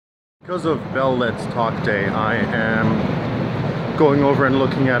Because of Bell Let's Talk Day, I am going over and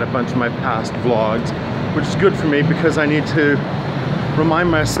looking at a bunch of my past vlogs, which is good for me because I need to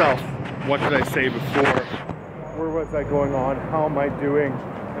remind myself, what did I say before? Where was I going on? How am I doing?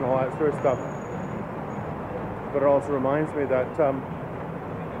 And all that sort of stuff. But it also reminds me that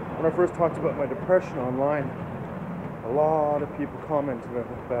when I first talked about my depression online, a lot of people commented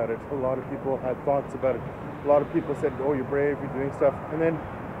about it. A lot of people had thoughts about it. A lot of people said, oh, you're brave, you're doing stuff. And then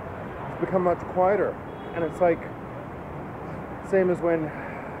it's become much quieter. And it's like, same as when,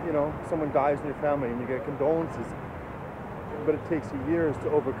 you know, someone dies in your family and you get condolences. But it takes you years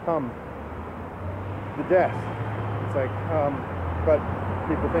to overcome the death. It's like, but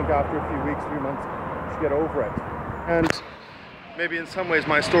people think after a few weeks, 3 months, you should get over it. And maybe in some ways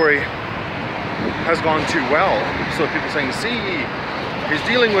my story has gone too well. So people saying, see, he's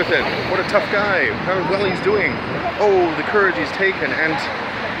dealing with it. What a tough guy. How well he's doing. Oh, the courage he's taken. And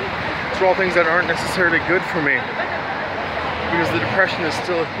these are all things that aren't necessarily good for me, because the depression is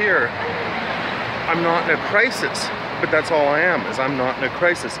still here. I'm not in a crisis, but that's all I am, is I'm not in a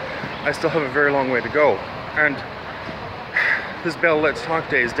crisis. I still have a very long way to go. And this Bell Let's Talk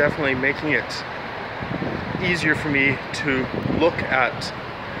Day is definitely making it easier for me to look at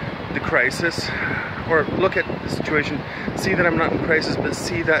the crisis, or look at the situation, see that I'm not in crisis, but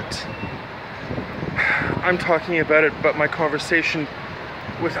see that I'm talking about it, but my conversation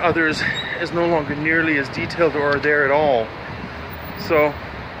with others is no longer nearly as detailed or there at all. So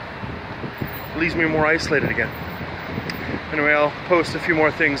it leaves me more isolated again. Anyway, I'll post a few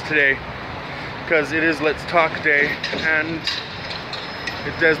more things today because it is Let's Talk Day and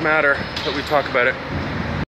it does matter that we talk about it.